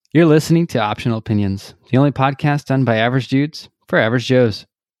You're listening to Optional Opinions, the only podcast done by average dudes for average Joes.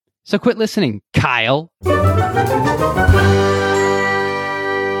 So quit listening, Kyle.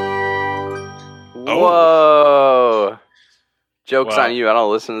 Whoa. Joke's Wow. on you. I don't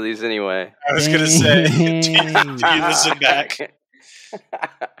listen to these anyway. I was going to say, do you listen back?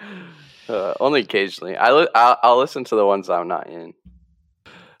 Only occasionally. I'll listen to the ones I'm not in.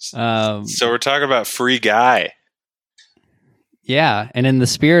 So we're talking about Free Guy. Yeah, and in the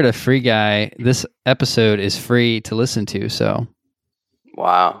spirit of Free Guy, this episode is free to listen to, so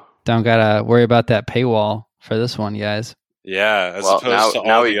Wow. don't gotta worry about that paywall for this one, guys. Yeah, as Well, opposed to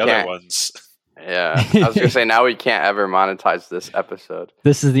now all we the other can't. ones. Yeah. I was going to say, now we can't ever monetize this episode.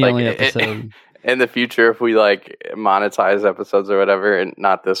 This is the Like, only episode. In the future, if we monetize episodes or whatever, and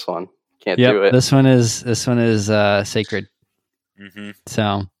not this one, can't do Yep, it. this one is sacred. Mm-hmm.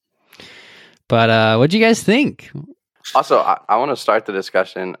 So, but what'd you guys think? Also, I want to start the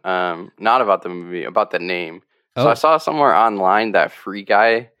discussion, not about the movie, about the name. So Oh. I saw somewhere online that Free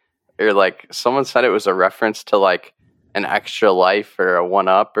Guy, or someone said it was a reference to an Extra Life or a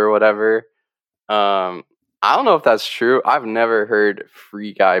 1-Up or whatever. I don't know if that's true. I've never heard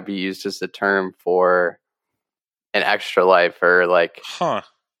Free Guy be used as the term for an Extra Life or Huh.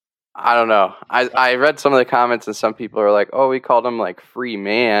 I don't know. I read some of the comments and some people are like, oh, we called him Free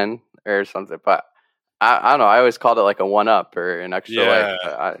Man or something, but I don't know. I always called it a 1-Up or an Extra Life.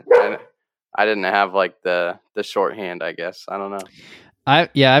 I didn't have the shorthand, I guess. I don't know.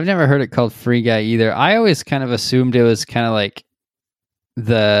 I've never heard it called Free Guy either. I always kind of assumed it was kind of like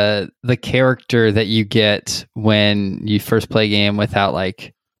the character that you get when you first play a game without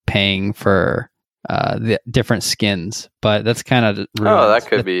paying for the different skins. But that's kind of ruined. Oh, that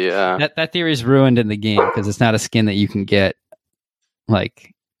could be. That theory is ruined in the game because it's not a skin that you can get.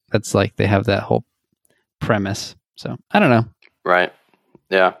 That's they have that whole premise. So I don't know. Right.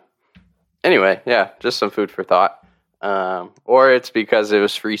 Yeah. Anyway, yeah, just some food for thought. Or it's because it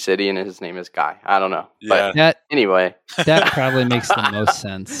was Free City and his name is Guy. I don't know. Yeah. But anyway, That probably makes the most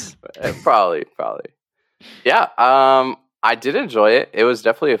sense. probably. Yeah. I did enjoy it. It was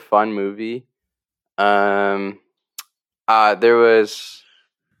definitely a fun movie. There was,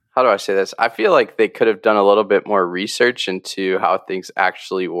 how do I say this? I feel like they could have done a little bit more research into how things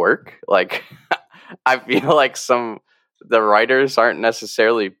actually work. I feel like the writers aren't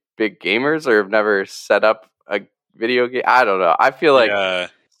necessarily big gamers or have never set up a video game. I don't know. I feel like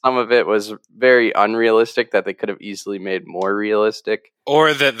some of it was very unrealistic that they could have easily made more realistic.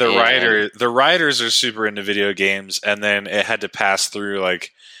 Or that the writers are super into video games, and then it had to pass through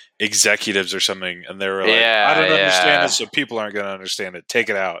executives or something, and they were like, I don't understand it, so people aren't going to understand it. Take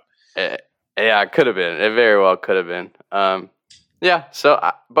it out. Yeah, it could have been. It very well could have been. Yeah. So,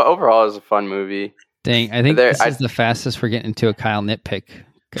 but overall, it was a fun movie. Dang, I think this is the fastest we're getting into a Kyle nitpick.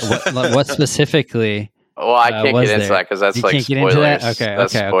 What specifically? Well, I can't get into that because that's you can't spoilers. Get into that? Okay,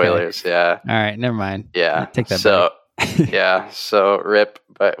 that's spoilers. Yeah. All right, never mind. Yeah. Take that back. Yeah. So rip,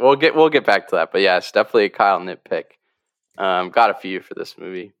 but we'll get back to that. But yeah, it's definitely a Kyle nitpick. Got a few for this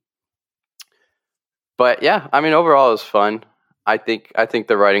movie. But yeah, I mean, overall, it was fun. I think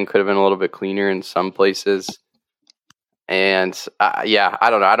the writing could have been a little bit cleaner in some places. And yeah, I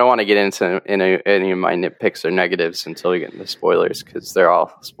don't know. I don't want to get into any of my nitpicks or negatives until we get into spoilers because they're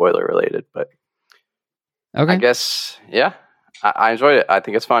all spoiler related. But okay, I guess yeah, I enjoyed it. I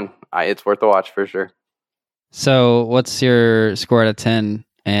think it's fun. It's worth a watch for sure. So, what's your score out of 10,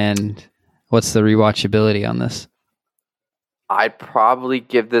 and what's the rewatchability on this? I'd probably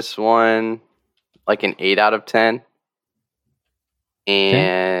give this one an 8 out of 10,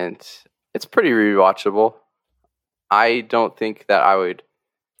 and it's pretty rewatchable. I don't think that I would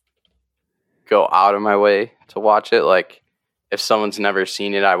go out of my way to watch it. If someone's never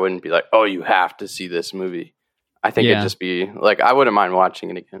seen it, I wouldn't be like, oh, you have to see this movie. I think it'd just be I wouldn't mind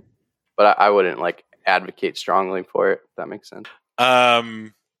watching it again, but I wouldn't advocate strongly for it, if that makes sense. I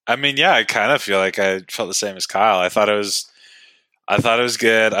mean, yeah, I kind of feel like I felt the same as Kyle. I thought it was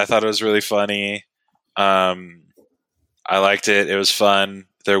good. I thought it was really funny. I liked it. It was fun.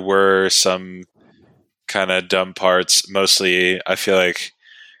 There were some kind of dumb parts. Mostly, I feel like,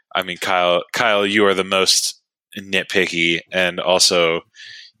 I mean, Kyle, you are the most nitpicky, and also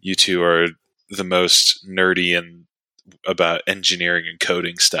you two are the most nerdy and about engineering and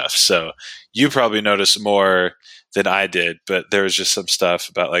coding stuff. So you probably noticed more than I did, but there was just some stuff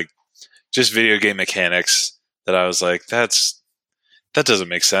about just video game mechanics that I was like, that doesn't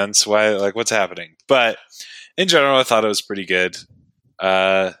make sense. Why? What's happening? But in general, I thought it was pretty good.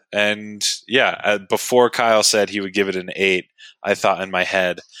 And yeah, before Kyle said he would give it an 8, I thought in my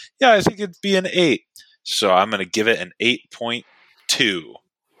head, yeah, I think it'd be an 8. So I'm going to give it an 8.2.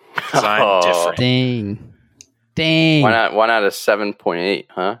 designed different. Dang. Why not 1 out of 7.8,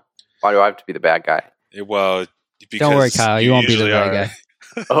 huh? Why do I have to be the bad guy? Well, because Don't worry, Kyle. You won't be the usually bad are. guy.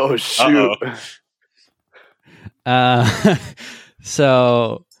 Oh, shoot.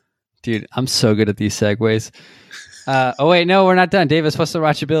 So, dude, I'm so good at these segues. Oh wait, no, we're not done. Davis, what's the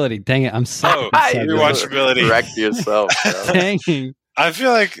watchability? Dang it, I'm so your watchability. Wrecked yourself, bro. Dang. I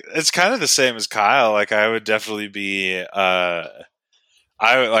feel like it's kind of the same as Kyle. Like I would definitely be I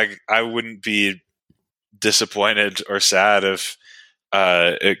wouldn't be disappointed or sad if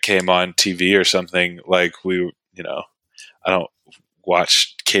it came on TV or something. Like I don't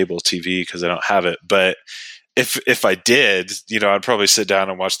watch cable TV because I don't have it, but if I did, I'd probably sit down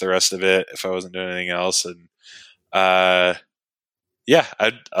and watch the rest of it if I wasn't doing anything else. And yeah,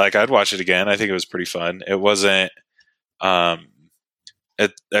 I'd watch it again. I think it was pretty fun. It wasn't again,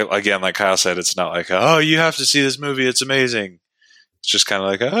 like Kyle said, it's not like, oh, you have to see this movie, it's amazing. It's just kind of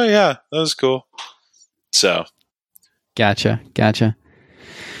like, oh yeah, that was cool. So Gotcha.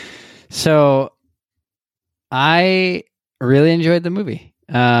 So I really enjoyed the movie.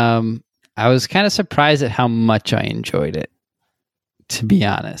 I was kind of surprised at how much I enjoyed it, to be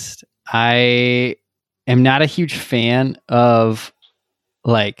honest. I am not a huge fan of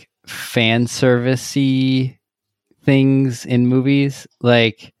like fan servicey things in movies.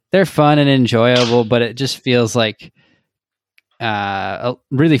 Like they're fun and enjoyable, but it just feels like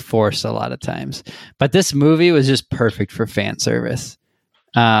really forced a lot of times. But this movie was just perfect for fan service.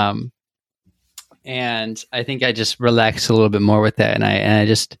 And I think I just relaxed a little bit more with that, and I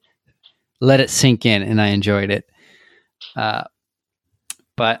just let it sink in, and I enjoyed it. But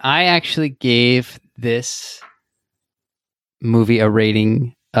I actually gave this movie a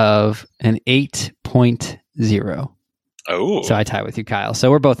rating of an 8.0. Oh, so I tie with you, Kyle.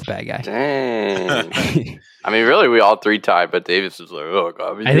 So we're both the bad guy. Dang. I mean, really, we all three tied, but Davis was like, "Oh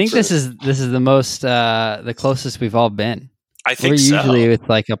God." I think this is the most the closest we've all been. I think we're so. Usually with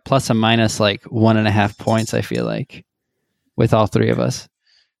like a plus or minus like 1.5 points. I feel like with all three of us.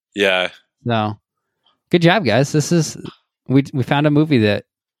 Yeah. So good job, guys. We found a movie that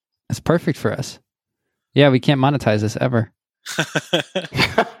is perfect for us. Yeah, we can't monetize this ever.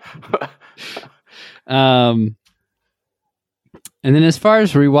 And then as far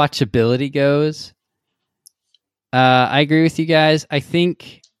as rewatchability goes, I agree with you guys. I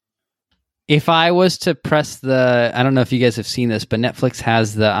think if I was to press I don't know if you guys have seen this, but Netflix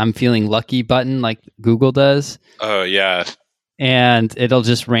has the I'm feeling lucky button like Google does. Oh, yeah. And it'll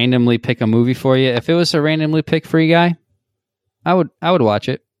just randomly pick a movie for you. If it was a randomly pick Free Guy, I would watch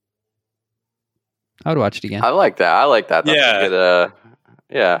it. I would watch it again. I like that. That's yeah. A good,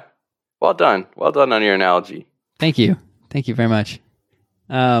 yeah. Well done on your analogy. Thank you very much.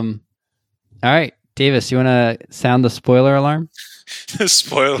 All right, Davis, you want to sound the spoiler alarm?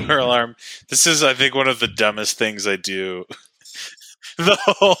 Spoiler alarm. This is, I think, one of the dumbest things I do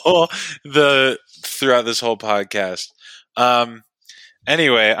throughout this whole podcast.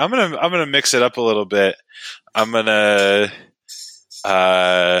 Anyway, I'm gonna mix it up a little bit. I'm gonna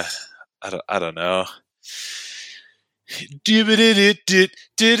I don't know.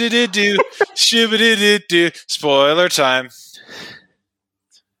 Spoiler time.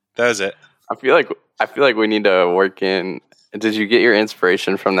 That was it. I feel like we need to work in. Did you get your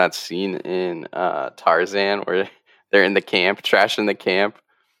inspiration from that scene in Tarzan where they're in the camp, trashing the camp?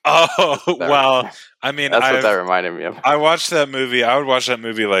 Oh, well, I mean, that's what that reminded me of. I watched that movie. I would watch that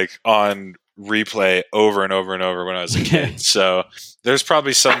movie like on replay over and over and over when I was a kid. So there's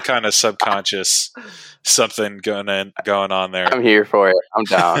probably some kind of subconscious something going on there. I'm here for it. I'm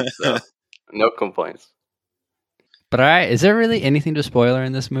down. So no complaints. But all right, is there really anything to spoiler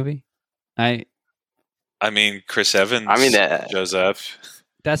in this movie? I mean, Chris Evans. Joseph.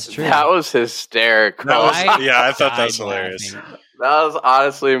 That's true. That was hysterical. I thought that was hilarious. That was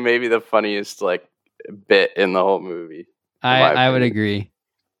honestly maybe the funniest bit in the whole movie. I would agree.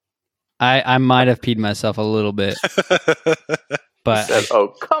 I might have peed myself a little bit, but said, "Oh,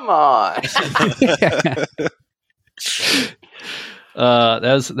 come on!"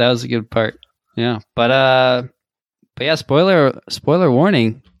 that was a good part. Yeah, but yeah. Spoiler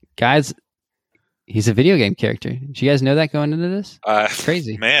warning, guys. He's a video game character. Did you guys know that going into this? It's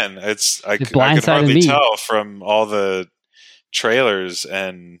crazy, man. I could hardly tell from all the trailers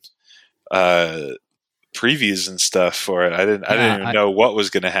and previews and stuff for it. I didn't even know what was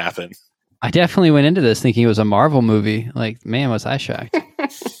going to happen. I definitely went into this thinking it was a Marvel movie. Like, man, was I shocked.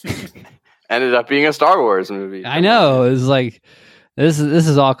 Ended up being a Star Wars movie. I know. It was like this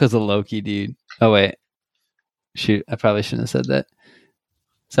is all because of Loki, dude. Oh wait, shoot! I probably shouldn't have said that.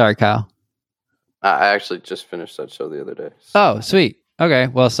 Sorry, Kyle. I actually just finished that show the other day. So. Oh, sweet. Okay.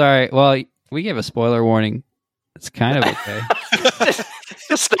 Well, sorry. Well, we gave a spoiler warning. It's kind of okay.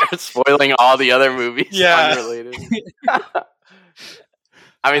 Just start spoiling all the other movies. Yeah. Unrelated.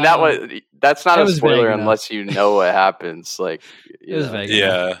 I mean, that's not that a was spoiler vague enough. unless you know what happens. Like, It was vague.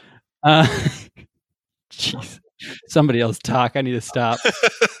 Yeah. Jeez. Somebody else talk. I need to stop.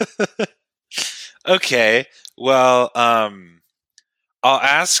 Okay. Well, I'll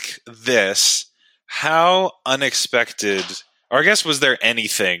ask this. How unexpected, or I guess was there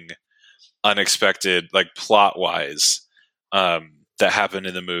anything unexpected, like plot-wise, that happened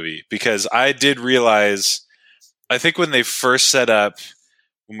in the movie? Because I did realize, I think when they first set up,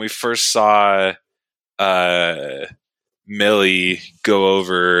 when we first saw Millie go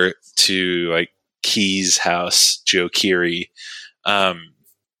over to like Key's house, Joe Keery, and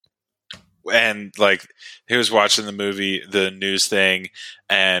like he was watching the news thing,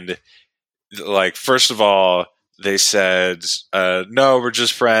 and like first of all they said no, we're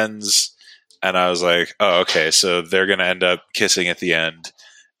just friends, and I was like, oh, okay, so they're gonna end up kissing at the end,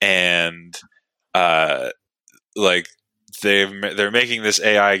 and like they're making this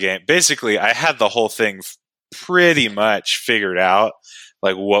AI game. Basically, I had the whole thing pretty much figured out,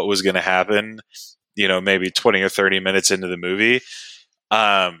 like what was going to happen, maybe 20 or 30 minutes into the movie.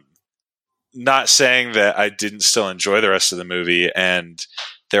 Not saying that I didn't still enjoy the rest of the movie, and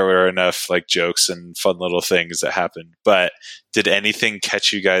there were enough like jokes and fun little things that happened. But did anything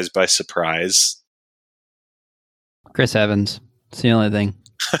catch you guys by surprise? Chris Evans. It's the only thing.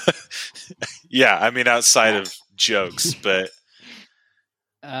 Yeah, I mean outside of jokes, but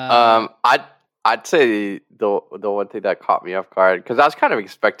I'd say the one thing that caught me off guard, because I was kind of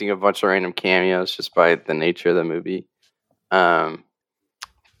expecting a bunch of random cameos just by the nature of the movie. But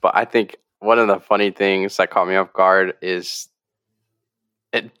I think one of the funny things that caught me off guard is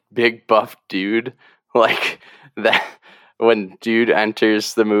a big buff dude, like that when dude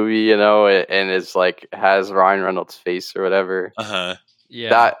enters the movie, and is like has Ryan Reynolds' face or whatever.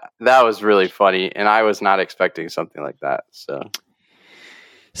 Yeah. That was really funny, and I was not expecting something like that.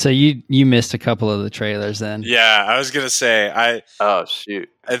 So you missed a couple of the trailers then. yeah, I was gonna say Oh shoot!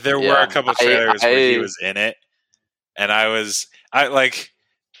 there were a couple trailers where he was in it, and I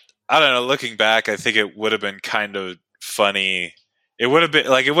don't know. Looking back, I think it would have been kind of funny. It would have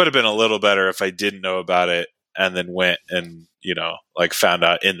been a little better if I didn't know about it and then went and like found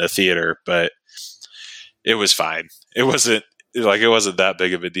out in the theater. But it was fine. It wasn't that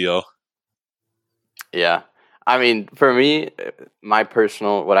big of a deal. Yeah, I mean, for me,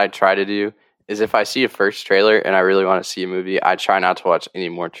 what I try to do is if I see a first trailer and I really want to see a movie, I try not to watch any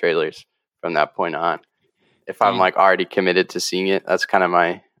more trailers from that point on. If I'm like already committed to seeing it, that's kind of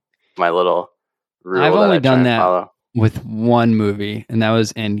my little rule. I've only done that follow. with one movie, and that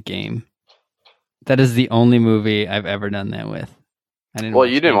was Endgame. That is the only movie I've ever done that with.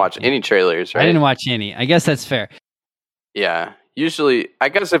 You didn't watch any trailers, right? I didn't watch any. I guess that's fair. Yeah. Usually, I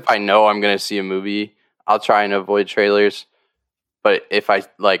guess if I know I'm going to see a movie, I'll try and avoid trailers. But if I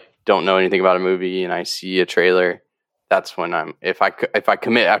don't know anything about a movie and I see a trailer, that's when if I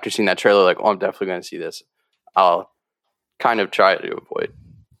commit after seeing that trailer, like, oh, I'm definitely going to see this, I'll kind of try to avoid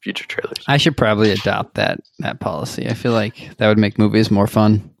future trailers. I should probably adopt that policy. I feel like that would make movies more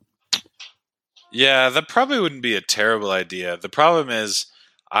fun. Yeah, that probably wouldn't be a terrible idea. The problem is,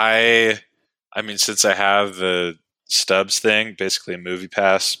 I mean, since I have the Stubs thing, basically a movie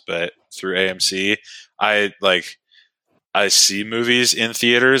pass, but through AMC, I see movies in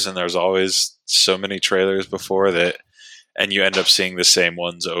theaters, and there's always so many trailers before that, and you end up seeing the same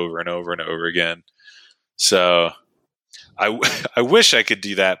ones over and over and over again. So I wish I could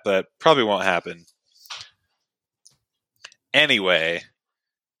do that, but probably won't happen. Anyway,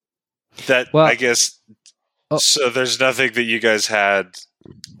 I guess. So there's nothing that you guys had.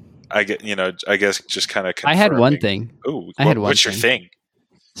 I guess just kind of. I had one thing. Oh, what's your thing?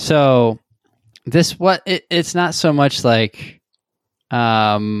 So it's not so much like,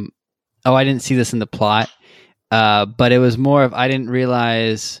 I didn't see this in the plot, but it was more of I didn't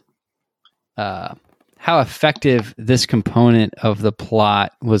realize how effective this component of the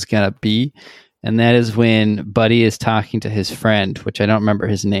plot was gonna be, and that is when Buddy is talking to his friend, which I don't remember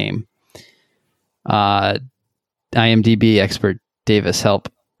his name. IMDb expert Davis, help.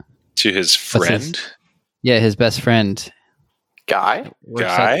 To his friend? His best friend. Guy?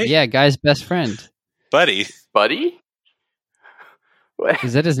 Guy's best friend. Buddy?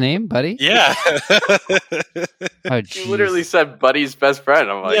 Is that his name, Buddy? Yeah. Oh, you literally said Buddy's best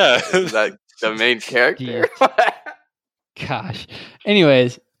friend. I'm like, yeah. Is that the main character? Gosh.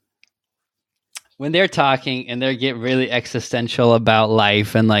 Anyways, when they're talking and they get really existential about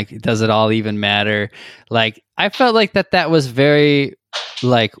life and like, does it all even matter? Like, I felt like that was very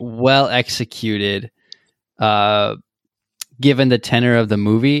like well executed, given the tenor of the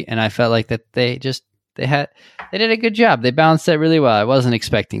movie, and I felt like that they did a good job. They balanced that really well. I wasn't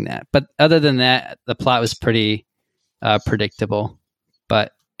expecting that, but other than that, the plot was pretty predictable,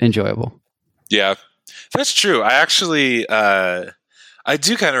 but enjoyable. Yeah, that's true. I actually, I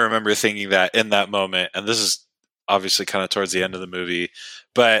do kind of remember thinking that in that moment, and this is obviously kind of towards the end of the movie,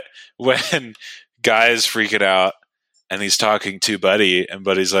 but when Guy is freaking out and he's talking to Buddy, and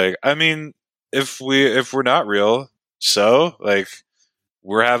Buddy's like, I mean, if we're not real, so like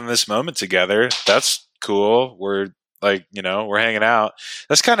we're having this moment together. That's cool. We're like, we're hanging out.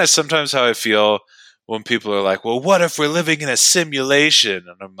 That's kind of sometimes how I feel when people are like, well, what if we're living in a simulation?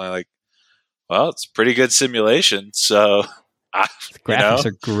 And I'm like, well, it's a pretty good simulation. So the graphics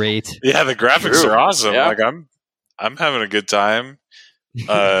are great. Yeah, the graphics are awesome. Yeah. Like I'm having a good time.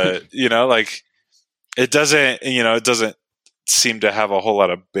 Like it doesn't seem to have a whole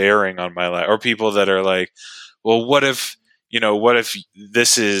lot of bearing on my life. Or people that are like, well, what if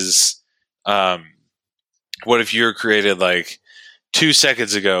this is, what if you were created like 2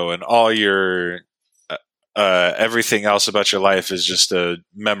 seconds ago and all your everything else about your life is just a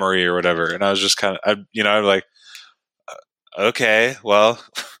memory or whatever? And I was just kind of, I'm like, okay, well,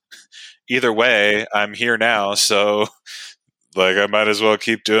 either way, I'm here now, so like I might as well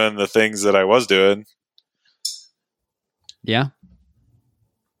keep doing the things that I was doing. Yeah.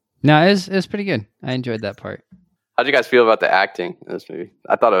 No, it was pretty good. I enjoyed that part. How'd you guys feel about the acting in this movie?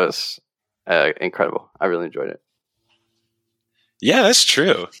 I thought it was incredible. I really enjoyed it. Yeah, that's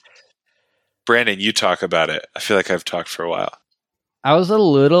true. Brandon, you talk about it. I feel like I've talked for a while. I was a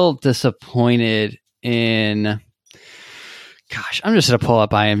little disappointed in... Gosh, I'm just going to pull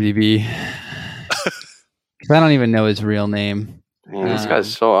up IMDb. Because I don't even know his real name. Man, this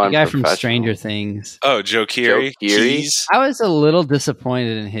guy's so The guy unprofessional. from Stranger Things. Oh, Joe Keery? Joe Keery? Keys? I was a little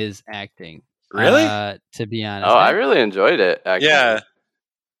disappointed in his acting. Really? To be honest. Oh, I really enjoyed it, actually. Yeah.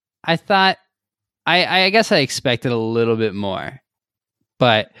 I thought... I guess I expected a little bit more.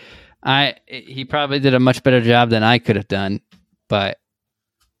 But he probably did a much better job than I could have done. But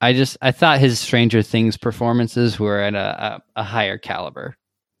I thought his Stranger Things performances were at a higher caliber.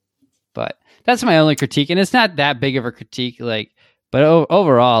 But that's my only critique, and it's not that big of a critique. Like, but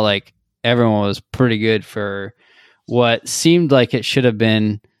overall, like everyone was pretty good for what seemed like it should have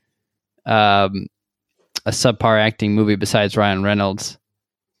been a subpar acting movie. Besides Ryan Reynolds,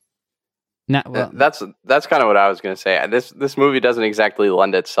 That's kind of what I was going to say. This movie doesn't exactly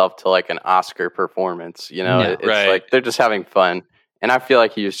lend itself to like an Oscar performance. No. It's Right. like they're just having fun. And I feel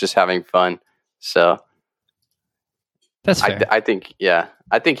like he was just having fun. So that's fair. I think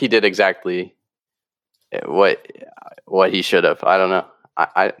he did exactly what he should have. I don't know.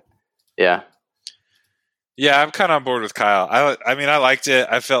 Yeah. Yeah, I'm kind of on board with Kyle. I mean, I liked it.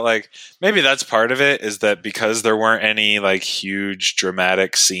 I felt like maybe that's part of it, is that because there weren't any like huge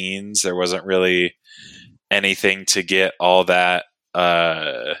dramatic scenes, there wasn't really anything to get all that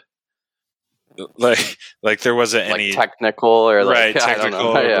like there wasn't Like any technical or like, right I don't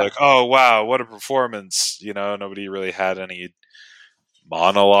technical know. Yeah. like, oh wow, what a performance. Nobody really had any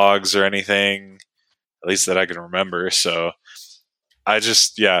monologues or anything, at least that I can remember. So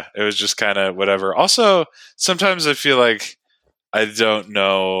it was just kind of whatever. Also, sometimes I feel like I don't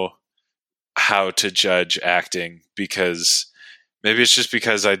know how to judge acting, because maybe it's just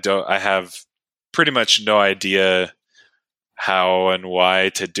because I have pretty much no idea how and why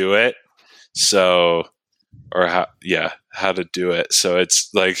to do it. So, or how to do it. So it's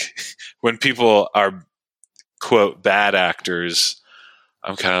like when people are quote bad actors,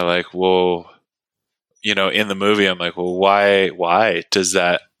 I'm kind of like, well, in the movie, I'm like, well, why is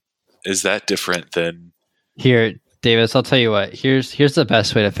that different than Here, Davis, I'll tell you what. Here's the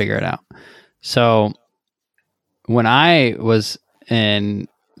best way to figure it out. So, when I was in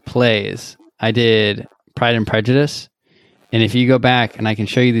plays, I did Pride and Prejudice, and if you go back and I can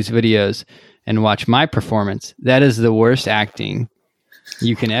show you these videos and watch my performance, that is the worst acting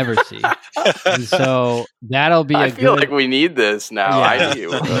you can ever see. And so that'll be I feel like we need this now. Yeah. I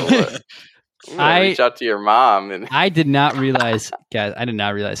do. I reach out to your mom and I did not realize,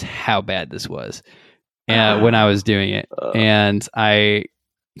 guys, how bad this was when I was doing it. And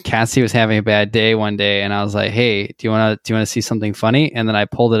Cassie was having a bad day one day, and I was like, "Hey, do you want to see something funny?" And then I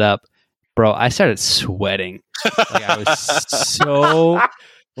pulled it up, bro. I started sweating. Like I was so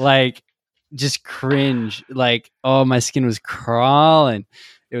like just cringe. Like, oh, my skin was crawling.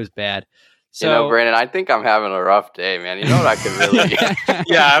 It was bad. So, Brandon, I think I'm having a rough day, man. You know what I could really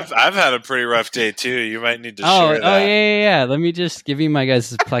Yeah, I've had a pretty rough day too. You might need to share that. yeah. Let me just give you my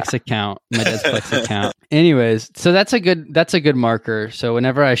guys' Plex account, my dad's Plex account. Anyways, so that's a good marker. So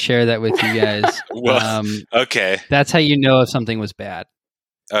whenever I share that with you guys, Well, okay, that's how you know if something was bad.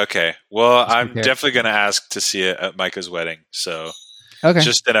 okay. Well, Just I'm compare. definitely going to ask to see it at Micah's wedding. So Okay.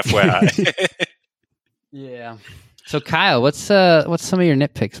 just an FYI. Yeah. So Kyle, what's some of your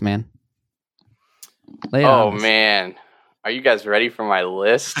nitpicks, man? Lay it Oh on us. man. Are you guys ready for my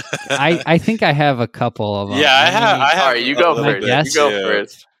list? I think I have a couple of them. Yeah, I have. All right, you a go little first. bit You go too.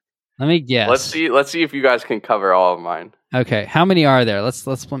 first. Let me guess. Let's see if you guys can cover all of mine. Okay, how many are there? Let's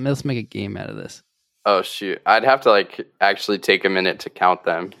make a game out of this. Oh shoot. I'd have to actually take a minute to count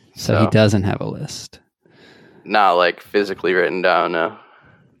them. So he doesn't have a list. Not physically written down, no.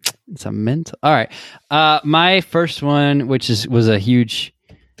 It's a mental. All right. My first one, which was a huge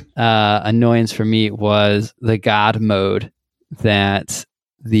annoyance for me, was the God mode that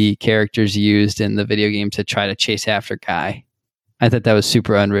the characters used in the video game to try to chase after Guy. I thought that was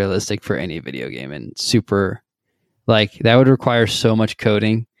super unrealistic for any video game, and super that would require so much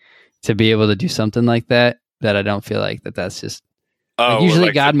coding to be able to do something like that I don't feel like that's just.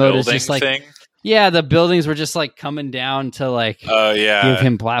 Usually God mode is just thing? Yeah, the buildings were just coming down to Oh yeah, give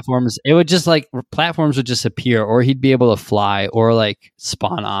him platforms. It would just platforms would just appear, or he'd be able to fly, or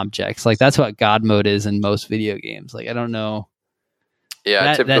spawn objects. That's what God mode is in most video games. I don't know.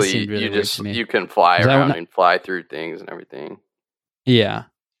 Yeah, typically seemed really weird to me. you can fly Was that around one- and fly through things and everything. Yeah,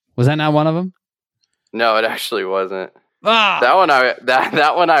 was that not one of them? No, it actually wasn't. Ah, That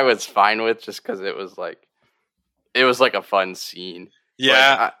one I was fine with just because it was a fun scene.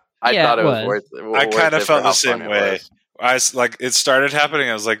 yeah. I Yeah, thought it it was was. worth. I kind of it for felt the how same fun it way. was. I was it started happening.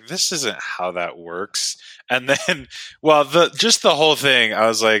 I was like, this isn't how that works. And then, the whole thing, I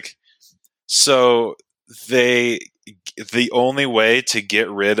was like, so the only way to get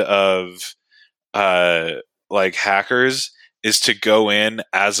rid of hackers is to go in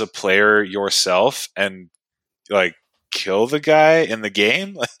as a player yourself and kill the guy in the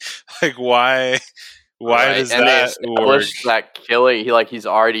game. Why? Why Right, does and they that work? established that killing he's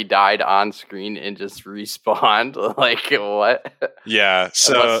already died on screen and just respawned. What? Yeah.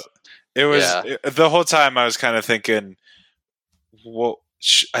 So Unless- it was yeah. the whole time I was kind of thinking, well,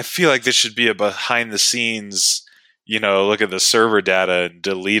 I feel like this should be a behind the scenes, look at the server data and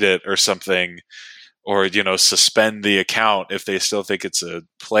delete it or something, or, suspend the account if they still think it's a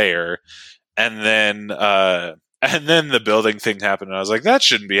player. And then the building thing happened, and I was like, that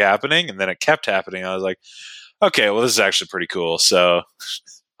shouldn't be happening. And then it kept happening. I was like, okay, well, this is actually pretty cool. So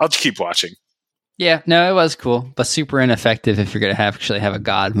I'll just keep watching. yeah, no, it was cool, but super ineffective if you're gonna actually have a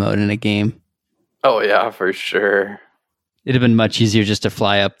God mode in a game. Oh yeah, for sure. It'd have been much easier just to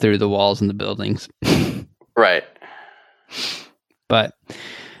fly up through the walls and the buildings. Right. But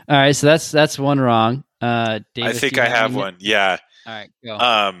all right, so that's one wrong. Davis, I think do you I have any? one. Yeah. All right,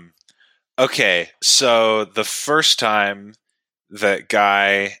 go. Okay, so the first time that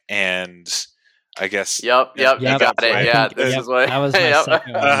Guy and I guess Yep. You Yep, got it. I Yeah, think this is what that was my Yep.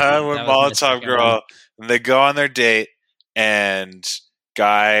 second one. when That was my Molotov second Girl, and they go on their date, and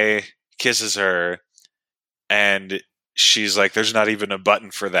Guy kisses her, and she's like, "There's not even a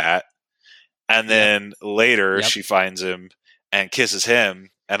button for that." And then later, Yep. she finds him and kisses him,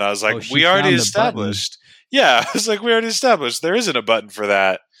 and I was like, she "We already found the established." Yeah, I was like, "We already established there isn't a button for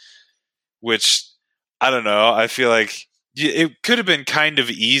that." Which I don't know. I feel like it could have been kind of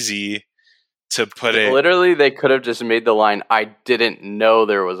easy to put it. Literally, they could have just made the line, "I didn't know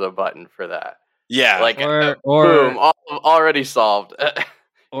there was a button for that." Yeah, Or boom, already solved.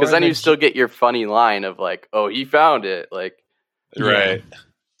 Because then the you still get your funny line of "Oh, he found it." right.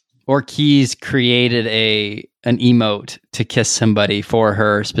 Or Keys created an emote to kiss somebody for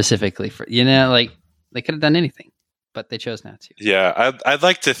her specifically for they could have done anything, but they chose not to. Yeah, I'd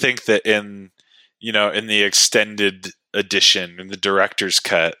like to think that in the extended edition, in the director's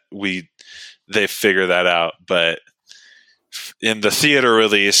cut, they figure that out, but in the theater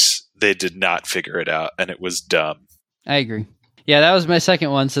release, they did not figure it out, and it was dumb. I agree. Yeah, that was my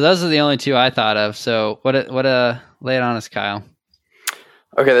second one. So those are the only two I thought of. So what lay it on us, Kyle.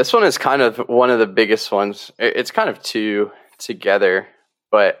 Okay, this one is kind of one of the biggest ones. It's kind of two together,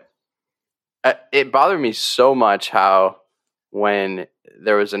 but it bothered me so much how when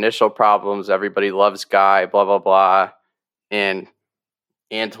there was initial problems, everybody loves Guy, blah, blah, blah. And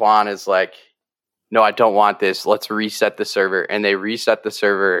Antoine is like, no, I don't want this. Let's reset the server. And they reset the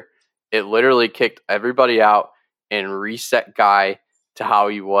server. It literally kicked everybody out and reset Guy to how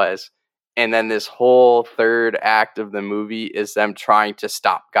he was. and then this whole third act of the movie is them trying to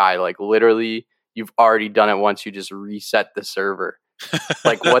stop Guy. Like literally, you've already done it once. You just reset the server.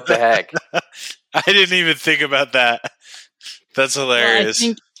 Like what the heck? I didn't even think about that. That's hilarious.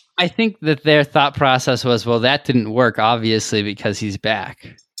 Well, I think that their thought process was, well, that didn't work, obviously, because he's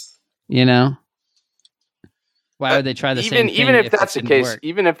back. You know, why would they try the same thing? Even if that's the case,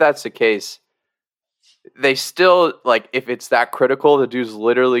 even if that's the case, they still like if it's that critical, the dude's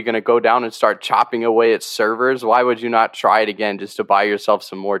literally going to go down and start chopping away at servers. Why would you not try it again just to buy yourself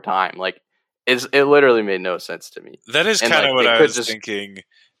some more time? Like, it literally made no sense to me. That is kind of what I was thinking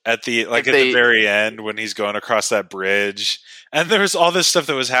at the the very end when he's going across that bridge, and there was all this stuff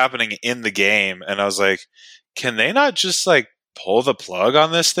that was happening in the game, and I was like, can they not just like pull the plug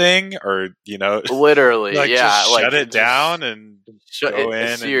on this thing, or literally, like yeah, just shut it down and go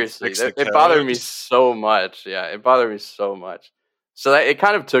in? Seriously, it bothered me so much. Yeah, it bothered me so much. So it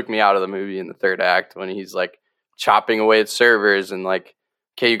kind of took me out of the movie in the third act when he's like chopping away at servers and like,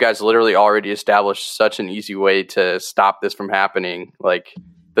 okay, you guys literally already established such an easy way to stop this from happening. Like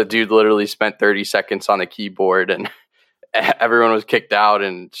the dude literally spent 30 seconds on the keyboard and everyone was kicked out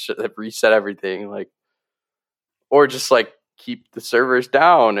and reset everything. Like, or just like keep the servers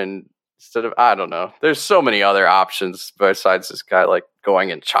down and instead of, I don't know. There's so many other options besides this guy like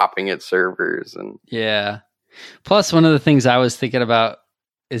going and chopping at servers and yeah. Plus, one of the things I was thinking about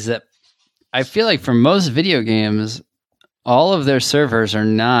is that I feel like for most video games, all of their servers are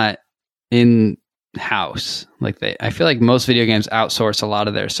not in house. Like I feel like most video games outsource a lot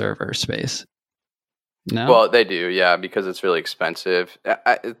of their server space. No, well, they do, yeah, because it's really expensive.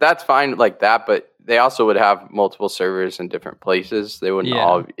 That's fine, like that, but they also would have multiple servers in different places. They wouldn't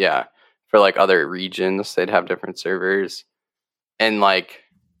all, for like other regions, they'd have different servers, and like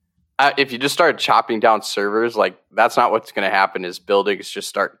if you just start chopping down servers, like that's not what's going to happen. Is buildings just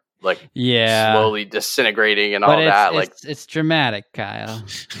start like slowly disintegrating and all that. Like it's dramatic, Kyle.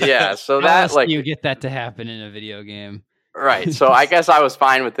 Yeah, so How that else like do you get that to happen in a video game. Right. So I guess I was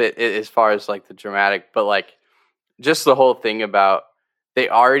fine with it as far as like the dramatic, but like just the whole thing about they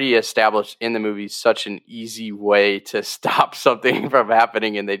already established in the movie such an easy way to stop something from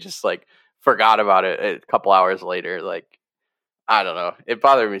happening and they just like forgot about it a couple hours later. Like, I don't know. It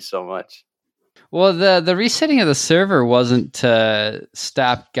bothered me so much. Well, the resetting of the server wasn't to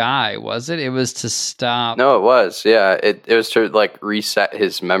stop Guy, was it? It was to stop. No, it was. Yeah. It was to like reset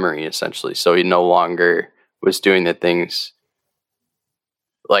his memory essentially. So he no longer was doing the things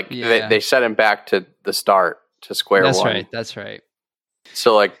like they set him back to the start, to square one. That's right.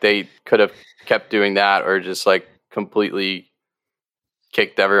 So like they could have kept doing that or just like completely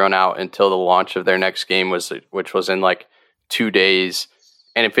kicked everyone out until the launch of their next game which was in like 2 days.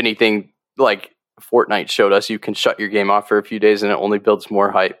 And if anything, like Fortnite showed us, you can shut your game off for a few days and it only builds more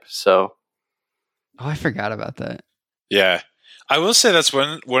hype. So I forgot about that. Yeah. I will say that's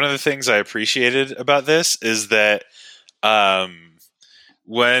one of the things I appreciated about this is that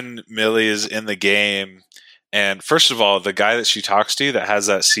when Millie is in the game, and first of all, the guy that she talks to that has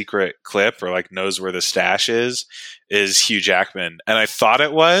that secret clip or like knows where the stash is Hugh Jackman. And I thought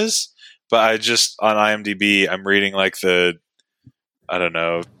it was, but I just on IMDb, I'm reading like the, I don't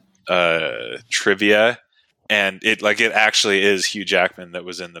know, trivia. And it actually is Hugh Jackman that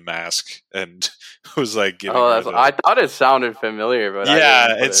was in the mask and was like giving I thought it sounded familiar, but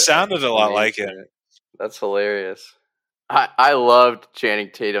it sounded a lot like him. That's hilarious. I loved Channing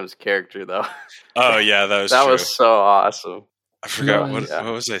Tatum's character though. Oh yeah, that was was so awesome. I forgot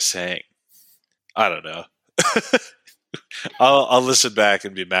what was I saying. I don't know. I'll listen back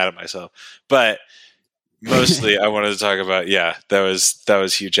and be mad at myself, but. Mostly, I wanted to talk about that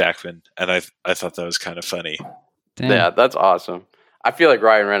was Hugh Jackman, and I thought that was kind of funny. Damn. Yeah, that's awesome. I feel like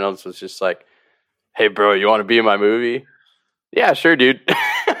Ryan Reynolds was just like, "Hey, bro, you want to be in my movie?" Yeah, sure, dude.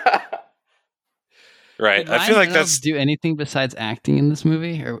 Right. Did I feel like Reynolds do anything besides acting in this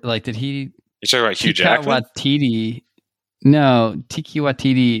movie, or like did he? You're talking about Hugh Jackman? No, Taika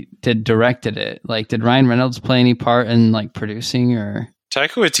Waititi directed it. Like, did Ryan Reynolds play any part in like producing or?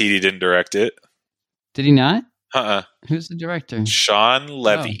 Taika Waititi didn't direct it. Did he not? Who's the director? Sean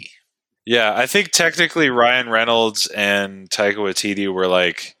Levy. Oh. Yeah, I think technically Ryan Reynolds and Taika Waititi were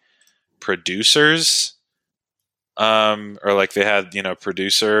like producers, or like they had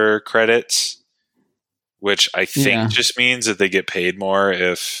producer credits, which I think just means that they get paid more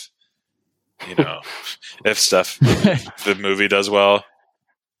if if the movie does well.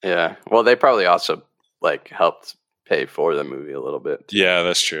 Yeah, well, they probably also like helped pay for the movie a little bit too. Yeah,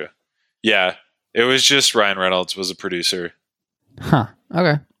 that's true. Yeah. It was just Ryan Reynolds was a producer. Huh.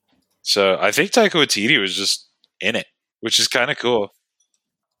 Okay. So I think Taika Waititi was just in it, which is kind of cool.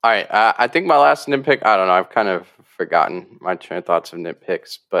 All right, I think my last nitpick. I don't know. I've kind of forgotten my train of thoughts of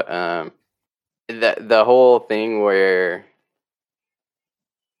nitpicks, but the whole thing where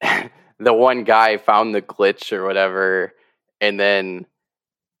the one guy found the glitch or whatever, and then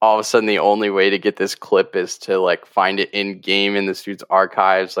all of a sudden the only way to get this clip is to like find it in game in this dude's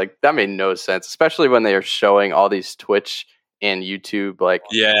archives. Like that made no sense, especially when they are showing all these Twitch and YouTube like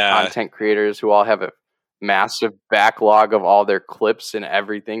content creators who all have a massive backlog of all their clips and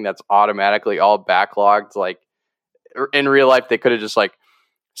everything that's automatically all backlogged. Like in real life, they could have just like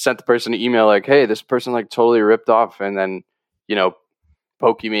sent the person an email like, hey, this person like totally ripped off, and then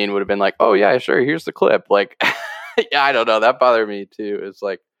Pokimane would have been like, oh yeah, sure, here's the clip. Like yeah, I don't know, that bothered me too. It's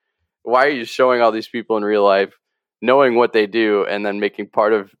like, why are you showing all these people in real life knowing what they do and then making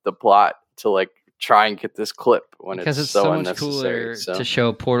part of the plot to like try and get this clip when because it's so much unnecessary. cooler to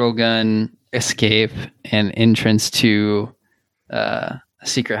show portal gun escape and entrance to a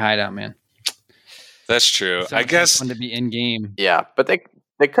secret hideout, man. That's true. So I guess fun to be in game. Yeah, but they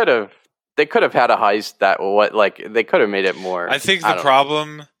could have had a heist they could have made it more. I think the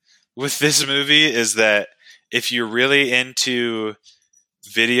problem with this movie is that if you're really into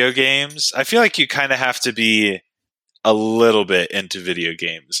video games, I feel like you kind of have to be a little bit into video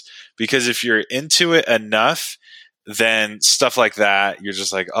games, because if you're into it enough, then stuff like that, you're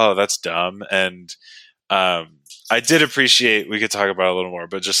just like, oh, that's dumb. And I did appreciate, we could talk about it a little more,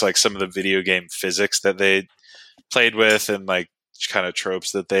 but just like some of the video game physics that they played with and like kind of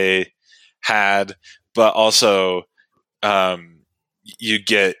tropes that they had, but also you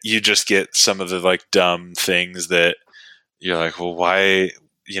just get some of the like dumb things that you're like, well, why,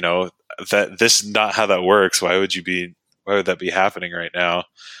 that this is not how that works. Why would that be happening right now?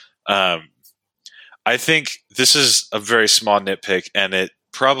 I think this is a very small nitpick, and it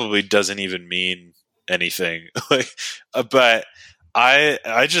probably doesn't even mean anything. But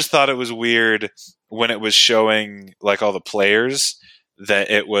I just thought it was weird when it was showing like all the players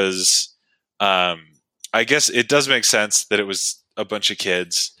that it was. I guess it does make sense that it was a bunch of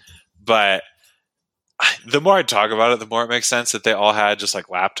kids, but the more I talk about it, the more it makes sense that they all had just like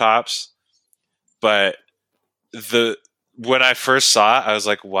laptops. But when I first saw it, I was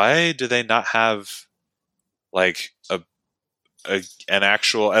like, why do they not have like an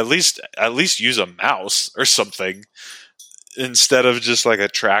actual, at least use a mouse or something instead of just like a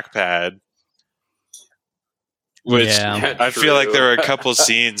trackpad? Which I feel like there were a couple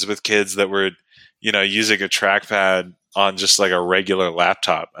scenes with kids that were, using a trackpad on just like a regular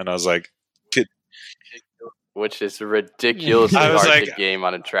laptop, and I was like, which is ridiculously hard to game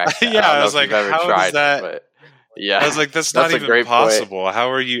on a trackpad. Yeah, I was like, how is that? But yeah, I was like, that's not even possible. Point.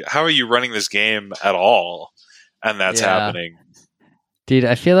 How are you running this game at all? And that's happening. Dude,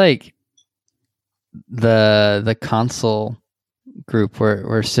 I feel like the console group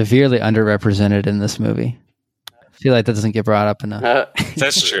were severely underrepresented in this movie. I feel like that doesn't get brought up enough.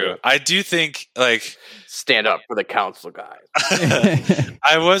 That's true. I do think like stand up for the console guys.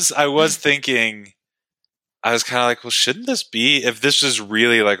 I was thinking, I was kind of like, well, shouldn't this be, if this is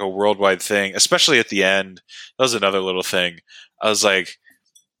really like a worldwide thing, especially at the end, that was another little thing. I was like,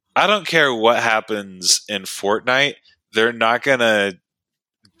 I don't care what happens in Fortnite. They're not going to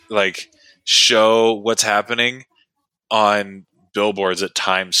like show what's happening on billboards at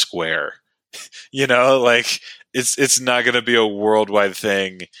Times Square. Like it's not going to be a worldwide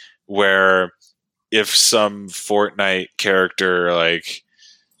thing where if some Fortnite character like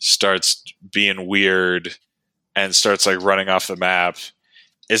starts being weird and starts like running off the map,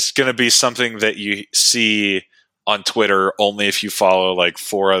 it's going to be something that you see on Twitter only if you follow like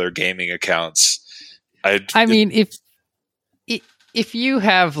 4 other gaming accounts. I mean, if you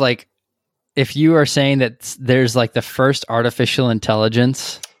have like, if you are saying that there's like the first artificial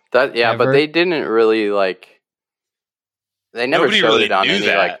intelligence that ever, but they didn't really like. They never showed really it on any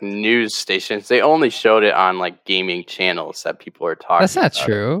like news stations. They only showed it on like gaming channels that people were talking. That's not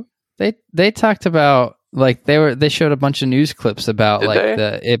true. They talked about like they showed a bunch of news clips about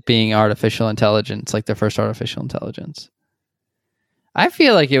it being artificial intelligence, like the first artificial intelligence. I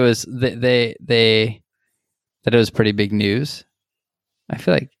feel like it was that it was pretty big news. I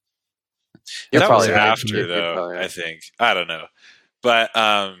feel like that was after though. I think, I don't know, but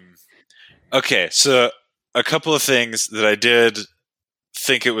okay. So a couple of things that I did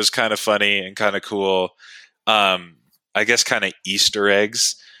think it was kind of funny and kind of cool. I guess kind of Easter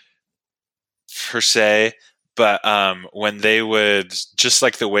eggs per se, but when they would just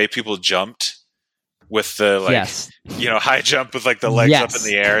like the way people jumped with the like high jump with like the legs up in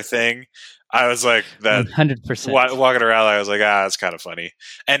the air thing, I was like, that 100%. Walking around, I was like, that's kind of funny.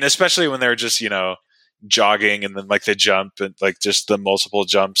 And especially when they were just jogging and then like the jump and like just the multiple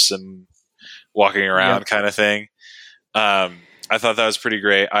jumps and walking around kind of thing. I thought that was pretty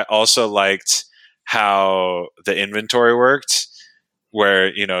great. I also liked how the inventory worked,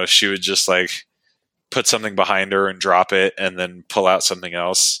 where, you know, she would just like put something behind her and drop it and then pull out something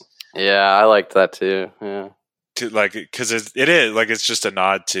else. Yeah, I liked that too. Yeah. To like, because it is like, it's just a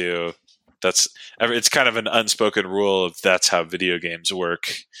nod to it's kind of an unspoken rule of that's how video games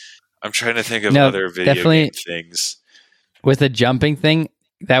work. I'm trying to think of other video game things. With the jumping thing,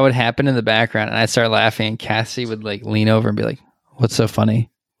 that would happen in the background, and I'd start laughing, and Cassie would like lean over and be like, "What's so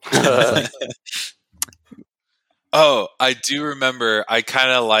funny?" Oh, I do remember. I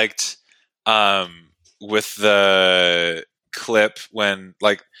kind of liked with the clip when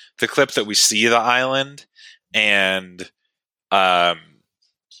like the clip that we see the island and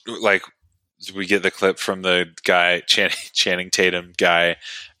like we get the clip from the guy Channing Tatum guy,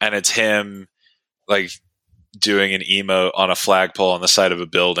 and it's him like doing an emote on a flagpole on the side of a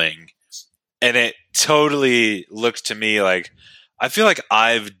building, and it totally looked to me like I feel like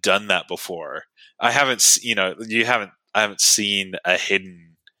I've done that before. I haven't, I haven't seen a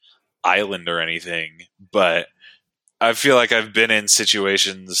hidden island or anything, but I feel like I've been in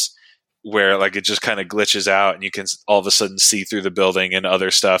situations where like it just kind of glitches out and you can all of a sudden see through the building and other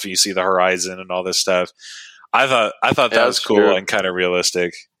stuff. And you see the horizon and all this stuff. I thought that was cool and kind of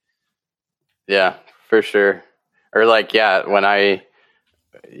realistic. Yeah, for sure. Or like, yeah, when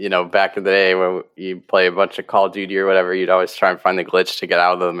back in the day when you play a bunch of Call of Duty or whatever, you'd always try and find the glitch to get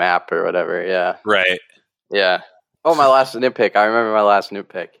out of the map or whatever. Yeah. Right. Yeah. Oh, my last nitpick. I remember my last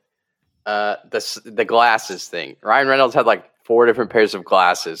nitpick. The glasses thing. Ryan Reynolds had like 4 different pairs of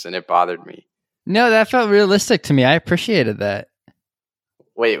glasses, and it bothered me. No, that felt realistic to me. I appreciated that.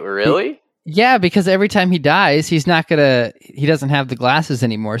 Wait, really? Yeah, because every time he dies, he doesn't have the glasses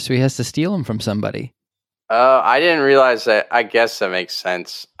anymore, so he has to steal them from somebody. I didn't realize that. I guess that makes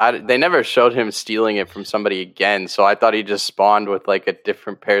sense. They never showed him stealing it from somebody again, so I thought he just spawned with like a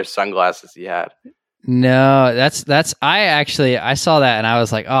different pair of sunglasses he had. No, I saw that and I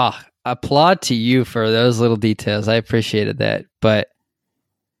was like, oh, applaud to you for those little details. I appreciated that, but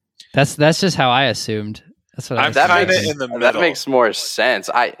that's just how I assumed. That's what I'm kind of in the middle. That makes more sense.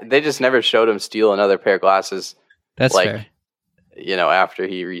 They just never showed him steal another pair of glasses. That's fair. After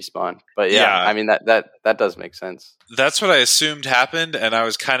he respawned. But yeah, I mean that does make sense. That's what I assumed happened, and I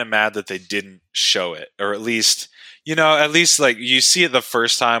was kind of mad that they didn't show it, or at least like you see it the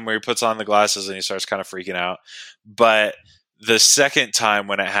first time where he puts on the glasses and he starts kind of freaking out, but the second time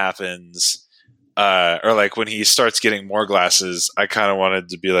when it happens, or like when he starts getting more glasses, I kind of wanted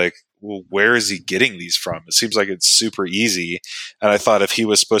to be like, well, where is he getting these from? It seems like it's super easy, and I thought if he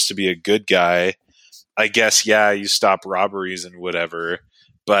was supposed to be a good guy, I guess, yeah, you stop robberies and whatever,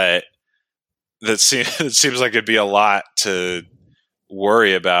 but it seems like it'd be a lot to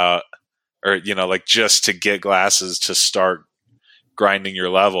worry about, or, like just to get glasses to start grinding your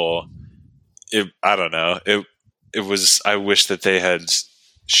level. I don't know. It was, I wish that they had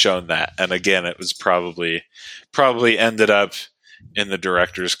shown that. And again, it was probably ended up in the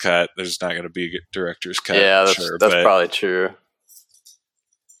director's cut. There's not going to be a director's cut. Yeah, that's probably true.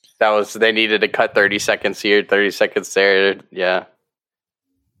 They needed to cut 30 seconds here, 30 seconds there. Yeah.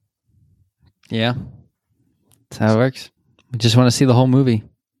 Yeah. That's how it works. We just want to see the whole movie.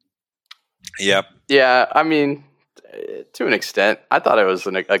 Yep. Yeah, I mean, to an extent, I thought it was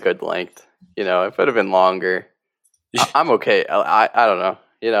a good length. It could have been longer. I'm okay. I don't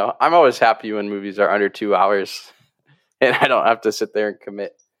know. I'm always happy when movies are under 2 hours, and I don't have to sit there and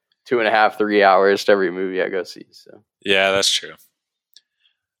commit 2.5, 3 hours to every movie I go see. So yeah, that's true.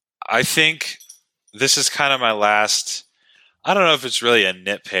 I think this is kind of my last. I don't know if it's really a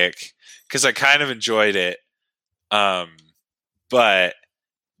nitpick because I kind of enjoyed it, but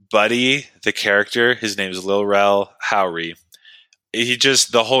Buddy, the character, his name is Lil Rel Howery. He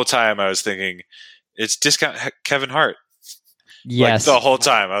just, the whole time I was thinking, it's discount Kevin Hart. Yes. Like the whole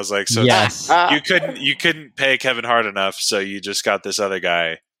time I was like, so yes. you couldn't pay Kevin Hart enough, so you just got this other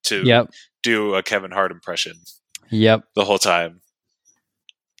guy to do a Kevin Hart impression. Yep. The whole time.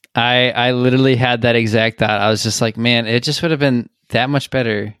 I literally had that exact thought. I was just like, man, it just would have been that much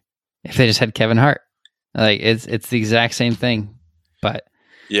better if they just had Kevin Hart. Like it's the exact same thing, but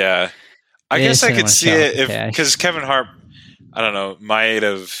yeah, I guess I could see it because Kevin Hart, I don't know, might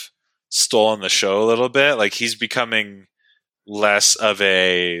have stolen the show a little bit. Like he's becoming less of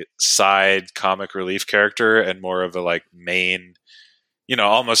a side comic relief character and more of a like main,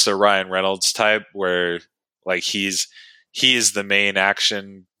 almost a Ryan Reynolds type where like he is the main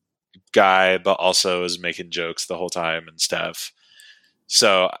action guy, but also is making jokes the whole time and stuff.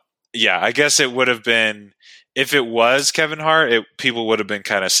 So yeah, I guess it would have been if it was Kevin Hart. People would have been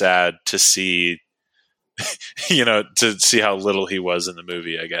kind of sad to see, to see how little he was in the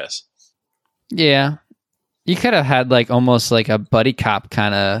movie. I guess. Yeah, you could have had like almost like a buddy cop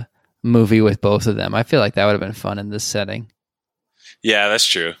kind of movie with both of them. I feel like that would have been fun in this setting. Yeah, that's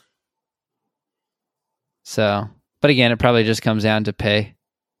true. So, but again, it probably just comes down to pay.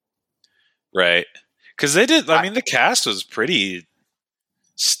 Right. Because they did, I mean, the cast was pretty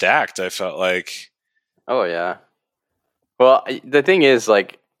stacked, I felt like. Oh, yeah. Well, the thing is,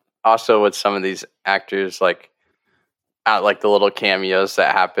 like, also with some of these actors, like, at like the little cameos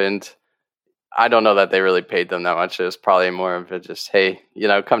that happened, I don't know that they really paid them that much. It was probably more of a just, hey,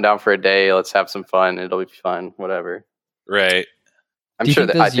 come down for a day, let's have some fun, it'll be fun, whatever. Right. I'm sure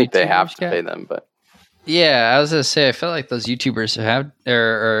that I think they have to pay them, but. Yeah, I was gonna say I felt like those YouTubers have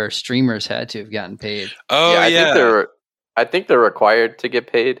or streamers had to have gotten paid. Oh yeah, I think they're required to get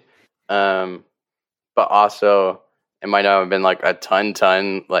paid, but also it might not have been like a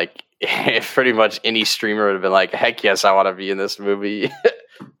ton. Like pretty much any streamer would have been like, "Heck yes, I want to be in this movie."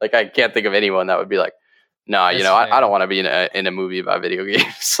 Like I can't think of anyone that would be like, "No, I don't want to be in a movie about video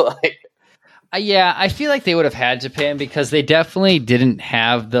games." Like. Yeah, I feel like they would have had to pay him because they definitely didn't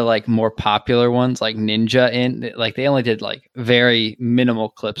have the like more popular ones like Ninja in. Like they only did like very minimal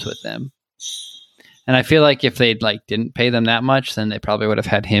clips with them, and I feel like if they'd like didn't pay them that much, then they probably would have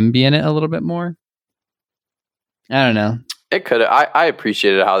had him be in it a little bit more. I don't know. It could. I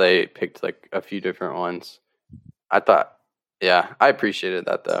appreciated how they picked like a few different ones. I thought, yeah, I appreciated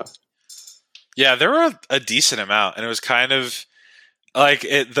that though. Yeah, there were a decent amount, and it was kind of. Like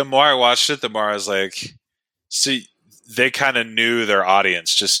the more I watched it, the more I was like, see, they kind of knew their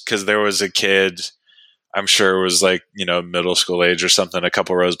audience just because there was a kid, I'm sure it was like, middle school age or something, a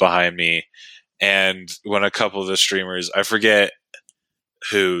couple rows behind me. And when a couple of the streamers, I forget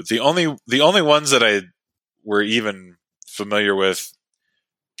who, the only ones that I were even familiar with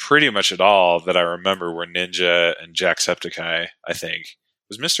pretty much at all that I remember were Ninja and Jacksepticeye, I think.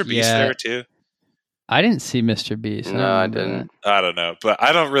 Was Mr. Beast there too? I didn't see Mr. Beast. No, I didn't. I don't know, but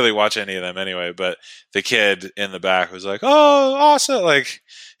I don't really watch any of them anyway. But the kid in the back was like, "Oh, awesome!" Like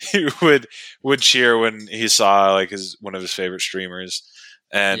he would cheer when he saw like one of his favorite streamers,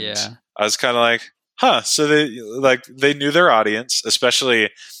 and I was kind of like, "Huh." So they knew their audience. Especially,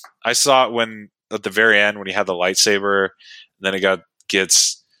 I saw it when at the very end when he had the lightsaber, and then it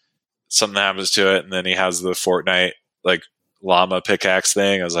gets something happens to it, and then he has the Fortnite like llama pickaxe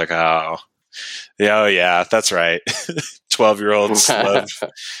thing. I was like, "Oh." Yeah, yeah, that's right. 12-year-olds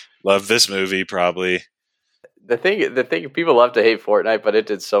love this movie probably. The thing people love to hate Fortnite, but it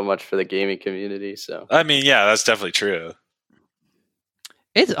did so much for the gaming community. So I mean, yeah, that's definitely true.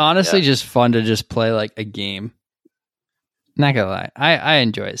 It's honestly just fun to just play like a game. Not gonna lie, I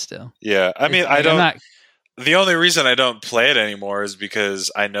enjoy it still. Yeah, I mean, the only reason I don't play it anymore is because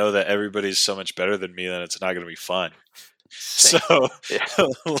I know that everybody's so much better than me that it's not going to be fun. Same. So,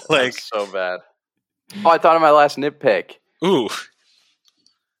 like, that's so bad. Oh, I thought of my last nitpick. Ooh,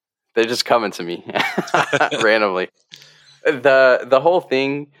 they're just coming to me randomly. The whole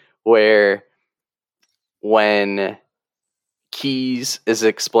thing where when Keys is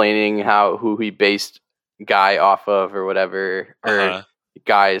explaining who he based Guy off of or whatever, or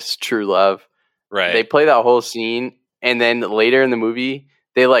Guy's true love, right? They play that whole scene, and then later in the movie.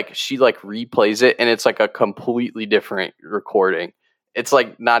 She replays it and it's like a completely different recording. It's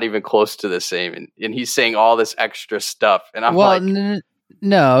like not even close to the same. And he's saying all this extra stuff. And I'm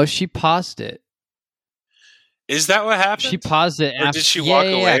no, she paused it. Is that what happened? She paused it. Or did she walk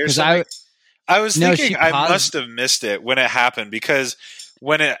away or something? I was thinking I must have missed it when it happened because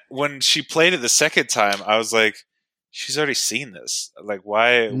when she played it the second time, I was like, she's already seen this. Like,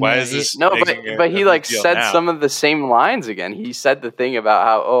 why is this? No, but he said now? Some of the same lines again. He said the thing about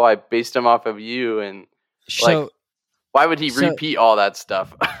how, I based him off of you, and why would he repeat all that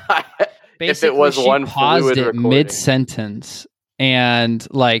stuff? If it was one fluid recording. Mid-sentence and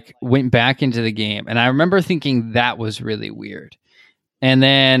went back into the game, and I remember thinking that was really weird. And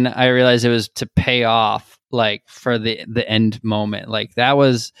then I realized it was to pay off for the end moment.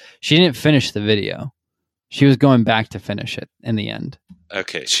 She didn't finish the video. She was going back to finish it in the end.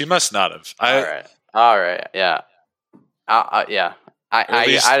 Okay, she must not have. All right, yeah, yeah.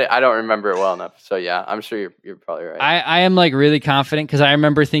 I don't remember it well enough, so yeah, I'm sure you're probably right. I am really confident because I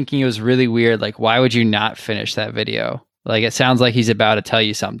remember thinking it was really weird. Why would you not finish that video? It sounds like he's about to tell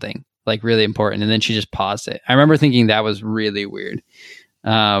you something really important, and then she just paused it. I remember thinking that was really weird.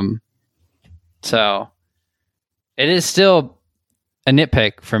 So it is still a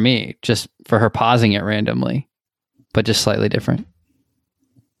nitpick for me, just for her pausing it randomly, but just slightly different.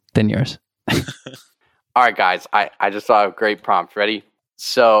 than yours. All right, guys. I just thought of a great prompt. Ready?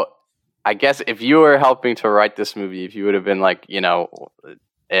 So, I guess if you were helping to write this movie, if you would have been like,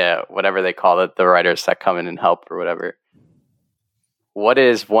 whatever they call it, the writers that come in and help or whatever. What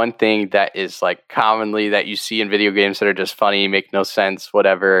is one thing that is like commonly that you see in video games that are just funny, make no sense,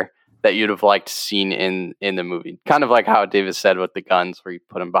 whatever, that you'd have liked seen in the movie? Kind of like how David said with the guns, where you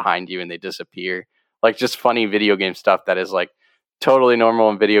put them behind you and they disappear. Like just funny video game stuff that is like totally normal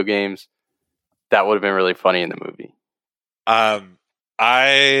in video games. That would have been really funny in the movie.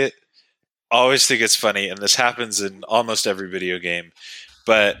 I always think it's funny, and this happens in almost every video game,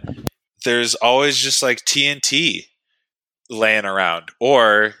 but there's always just like TNT laying around,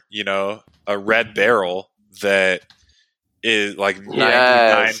 or a red barrel that is like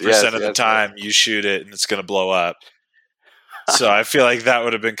 99% of the time you shoot it and it's going to blow up. So I feel like that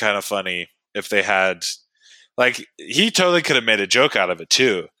would have been kind of funny if they had, like, he totally could have made a joke out of it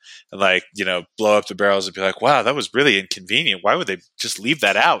too, and like blow up the barrels and be like, wow, that was really inconvenient, why would they just leave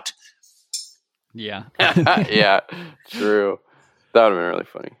that out? Yeah. Yeah, true. That would have been really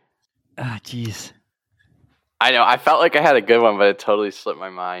funny. Ah, jeez. I know. I felt like I had a good one, but it totally slipped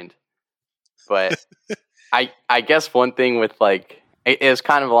my mind. But I guess one thing with like it was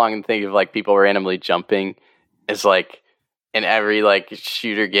kind of along the thing of like people randomly jumping is like in every like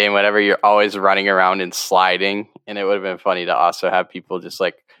shooter game, whatever, you're always running around and sliding, and it would have been funny to also have people just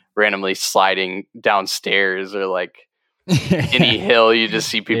like randomly sliding downstairs or like any hill. You just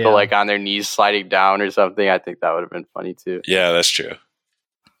see people like on their knees sliding down or something. I think that would have been funny too. Yeah, that's true.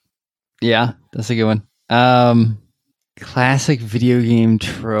 Yeah, that's a good one. Classic video game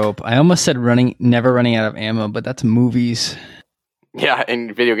trope. I almost said never running out of ammo, but that's movies. Yeah,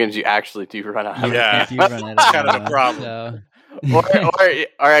 in video games you actually do run out of ammo. That's kind of a problem. So.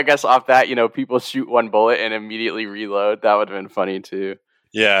 or I guess off that, people shoot one bullet and immediately reload. That would have been funny too.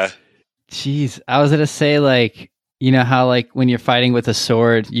 Yeah. Jeez, I was gonna say like, how like when you're fighting with a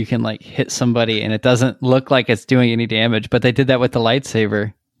sword, you can like hit somebody and it doesn't look like it's doing any damage, but they did that with the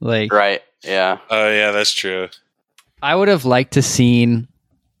lightsaber. Like, right. Yeah. Oh yeah, that's true. I would have liked to seen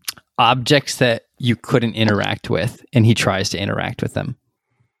objects that you couldn't interact with, and he tries to interact with them.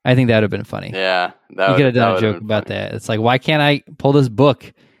 I think that would have been funny. Yeah. You could have done a joke about that. It's like, why can't I pull this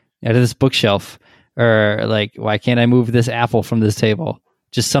book out of this bookshelf? Or like, why can't I move this apple from this table?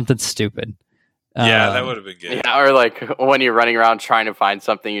 Just something stupid. Yeah, that would have been good. Yeah, or like when you're running around trying to find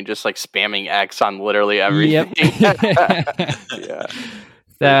something, you're just like spamming X on literally everything. Yep. Yeah.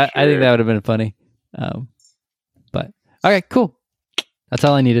 That sure. I think that would have been funny. But okay, cool. That's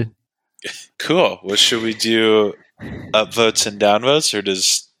all I needed. Cool. Well, should we do upvotes and downvotes, or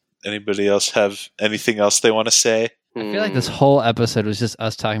does anybody else have anything else they want to say? I feel like this whole episode was just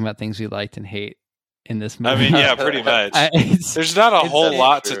us talking about things we liked and hate in this movie. I mean, yeah, pretty much. There's not a whole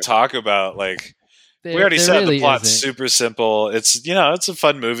lot to talk about. Like, we already said really the plot's super simple. It's it's a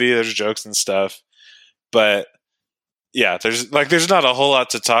fun movie. There's jokes and stuff, but yeah, there's not a whole lot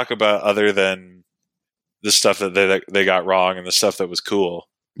to talk about other than the stuff that they got wrong and the stuff that was cool.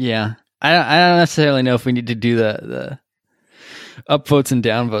 Yeah, I don't necessarily know if we need to do the upvotes and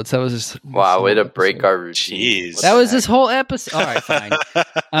downvotes. That was just wow, way to break our routine. Jeez. That was this whole episode. All right, fine.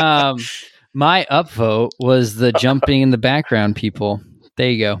 My upvote was the jumping in the background people. There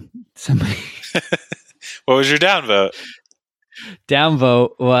you go. Somebody. What was your downvote?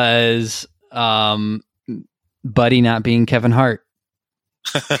 Downvote was Buddy not being Kevin Hart.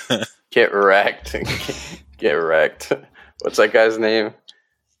 Get wrecked. Get wrecked. What's that guy's name?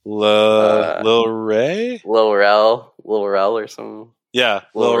 Lil Ray? Lil Rel or something. Yeah,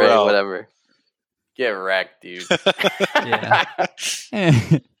 Lil Ray, whatever. Get wrecked, dude. Yeah.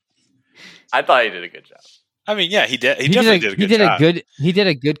 I thought he did a good job. I mean, yeah, he definitely did a good job. He did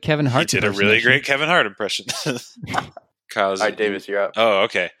a good Kevin Hart. He did a really great Kevin Hart impression. All right, Davis, you're up. Oh,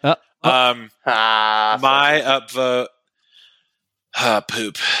 okay. My upvote.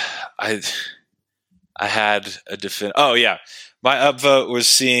 Poop. I had a Oh yeah, my upvote was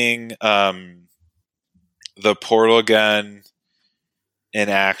seeing the portal gun in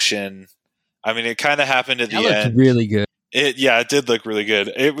action. I mean, it kind of happened at the end. Really good. It did look really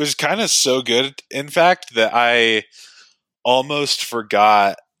good. It was kind of so good, in fact, that I almost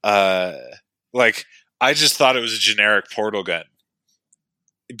forgot. Like, I just thought it was a generic portal gun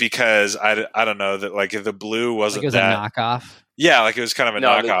because I don't know that, like, if the blue wasn't like it was that a knockoff. Yeah, like it was kind of a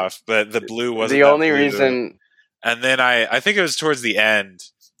knockoff, but the blue wasn't the only blue. reason. And then I think it was towards the end,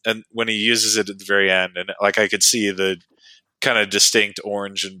 and when he uses it at the very end, and like I could see the kind of distinct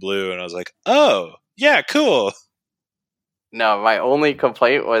orange and blue, and I was like, oh yeah, cool. No, my only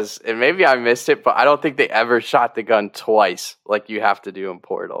complaint was, and maybe I missed it, but I don't think they ever shot the gun twice like you have to do in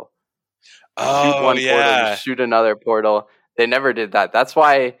Portal. You shoot one portal, you shoot another portal. They never did that. That's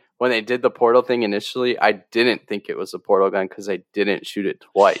why when they did the portal thing initially, I didn't think it was a portal gun because they didn't shoot it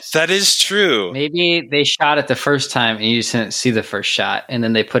twice. That is true. Maybe they shot it the first time and you just didn't see the first shot, and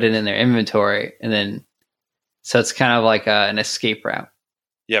then they put it in their inventory, and then so it's kind of like an escape route.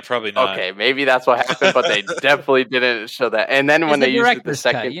 Yeah, probably not. Okay, maybe that's what happened, but they definitely didn't show that. And then when they used it the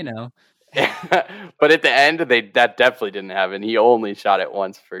second, but at the end, that definitely didn't happen. He only shot it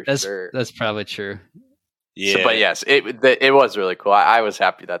once for sure. That's probably true. Yeah, but yes, it was really cool. I was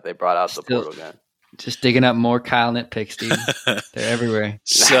happy that they brought out the portal gun. Just digging up more Kyle nitpicks, dude. They're everywhere.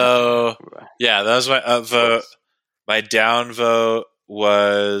 So yeah, that was my upvote. My downvote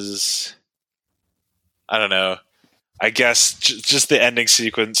was, I don't know. I guess just the ending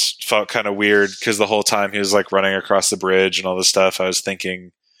sequence felt kind of weird because the whole time he was like running across the bridge and all this stuff. I was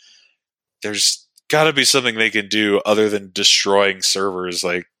thinking, there's got to be something they can do other than destroying servers,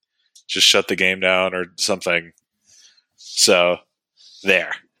 like just shut the game down or something. So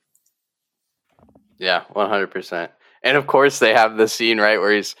there. Yeah, 100%. And of course, they have the scene right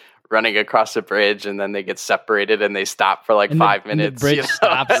where he's running across the bridge, and then they get separated, and they stop for like 5 minutes. The bridge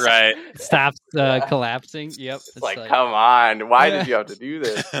stops, right? Stops collapsing. Yep. It's like, come on, why did you have to do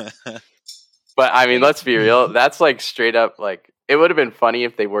this? But I mean, let's be real. That's like straight up. Like, it would have been funny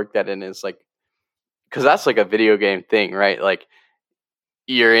if they worked that in as like, because that's like a video game thing, right? Like,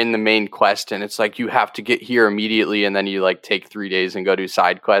 you're in the main quest, and it's like you have to get here immediately, and then you like take 3 days and go do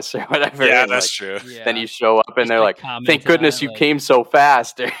side quests or whatever. Yeah, and, that's like, true. Yeah. Then you show up, and they're like, "Thank goodness you came so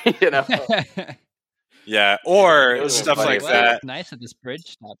fast," or, you know. Yeah, or stuff like that. It's nice that this bridge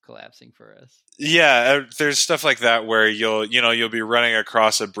stopped collapsing for us. Yeah, there's stuff like that where you'll be running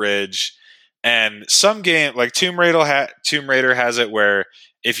across a bridge, and some game like Tomb Raider has it where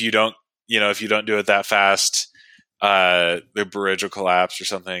if you don't do it that fast, the bridge will collapse or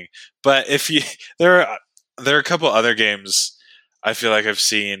something. But there are a couple other games I feel like I've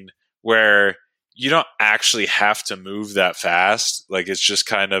seen where you don't actually have to move that fast. Like, it's just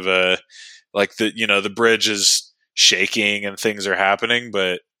kind of the bridge is shaking and things are happening,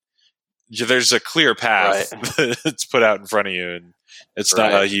 but there's a clear path that's put out in front of you, and it's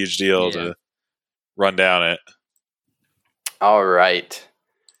not a huge deal to run down it. All right.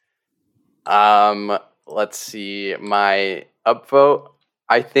 Let's see. My upvote.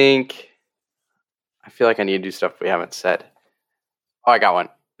 I feel like I need to do stuff we haven't said. Oh, I got one.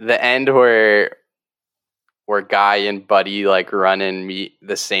 The end where Guy and Buddy like run and meet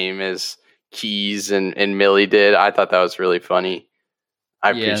the same as Keys and Millie did. I thought that was really funny.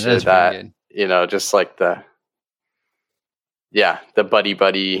 I appreciate that. Just like the buddy,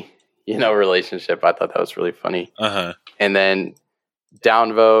 relationship. I thought that was really funny. And then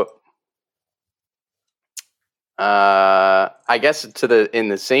downvote. I guess in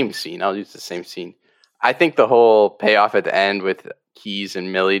the same scene. I'll use the same scene. I think the whole payoff at the end with Keys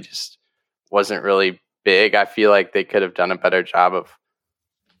and Millie just wasn't really big. I feel like they could have done a better job of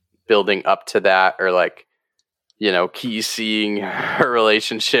building up to that, or like, Keys seeing her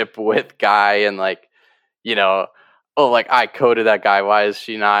relationship with Guy and like, like, I coded that guy. Why is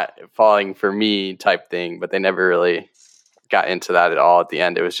she not falling for me type thing? But they never really got into that at all at the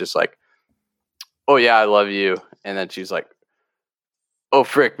end. It was just like, oh yeah, I love you. And then she's like, oh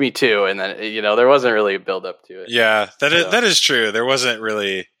frick, me too. And then, there wasn't really a build up to it. Yeah, that is true. There wasn't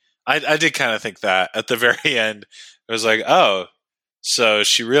really, I did kind of think that at the very end, it was like, oh, so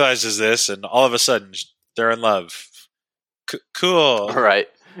she realizes this and all of a sudden they're in love. Cool. Right.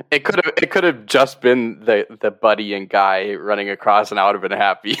 It could have just been the Buddy and Guy running across, and I would have been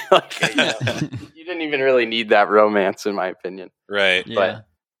happy. You didn't even really need that romance, in my opinion. Right. But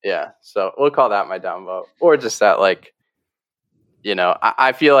yeah, so we'll call that my downvote, or just that, like,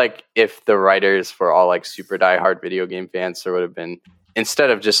 I feel like if the writers for all like super diehard video game fans, there would have been, instead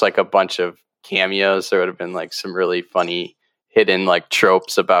of just like a bunch of cameos, there would have been like some really funny hidden like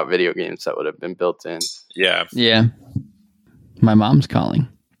tropes about video games that would have been built in. Yeah. Yeah. My mom's calling.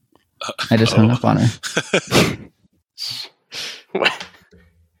 I just hung up on her.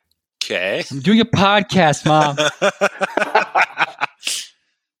 Okay. I'm doing a podcast, Mom.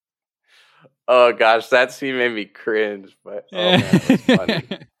 Oh gosh, that scene made me cringe, but man, it was funny.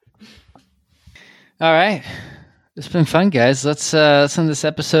 All right. It's been fun, guys. Let's end this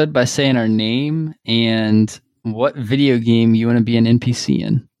episode by saying our name and what video game you want to be an NPC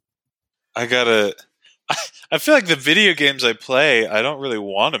in. I feel like the video games I play, I don't really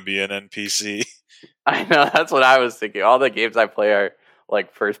want to be an NPC. I know, that's what I was thinking. All the games I play are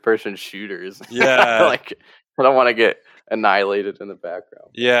like first-person shooters. Yeah. Like, I don't want to get annihilated in the background.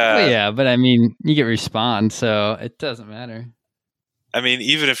 Yeah. Well, yeah, but I mean, you get respawn, so it doesn't matter. I mean,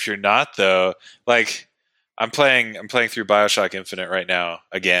 even if you're not though, like I'm playing through BioShock Infinite right now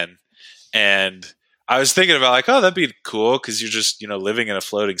again, and I was thinking about like, oh, that'd be cool because you're just living in a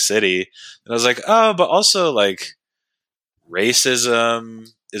floating city, and I was like, oh, but also like racism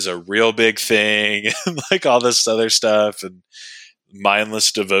is a real big thing, and like all this other stuff, and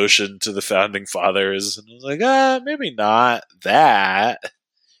mindless devotion to the founding fathers, and I was like, maybe not that.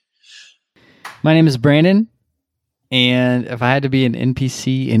 My name is Brandon, and if I had to be an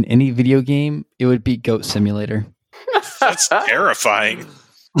NPC in any video game, it would be Goat Simulator. That's terrifying.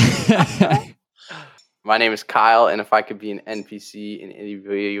 My name is Kyle, and if I could be an NPC in any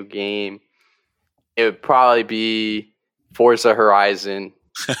video game, it would probably be Forza Horizon.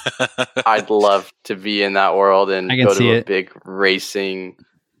 I'd love to be in that world and go to a big racing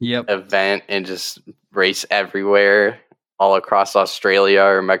event and just race everywhere, all across Australia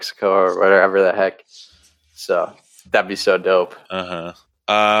or Mexico or whatever the heck. So that'd be so dope.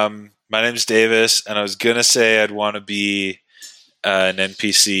 My name's Davis, and I was gonna say I'd want to be an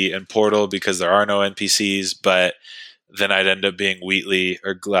NPC in Portal because there are no NPCs, but then I'd end up being Wheatley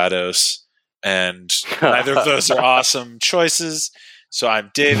or GLaDOS, and neither of those are awesome choices. So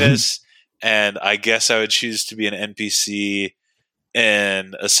I'm Davis, and I guess I would choose to be an NPC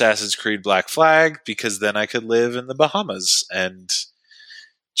in Assassin's Creed Black Flag because then I could live in the Bahamas and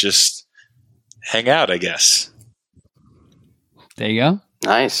just hang out, I guess. There you go.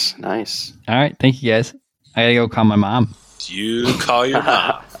 Nice. All right. Thank you, guys. I gotta go call my mom. You call your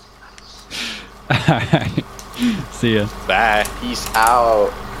mom. All right. See ya. Bye. Peace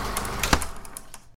out.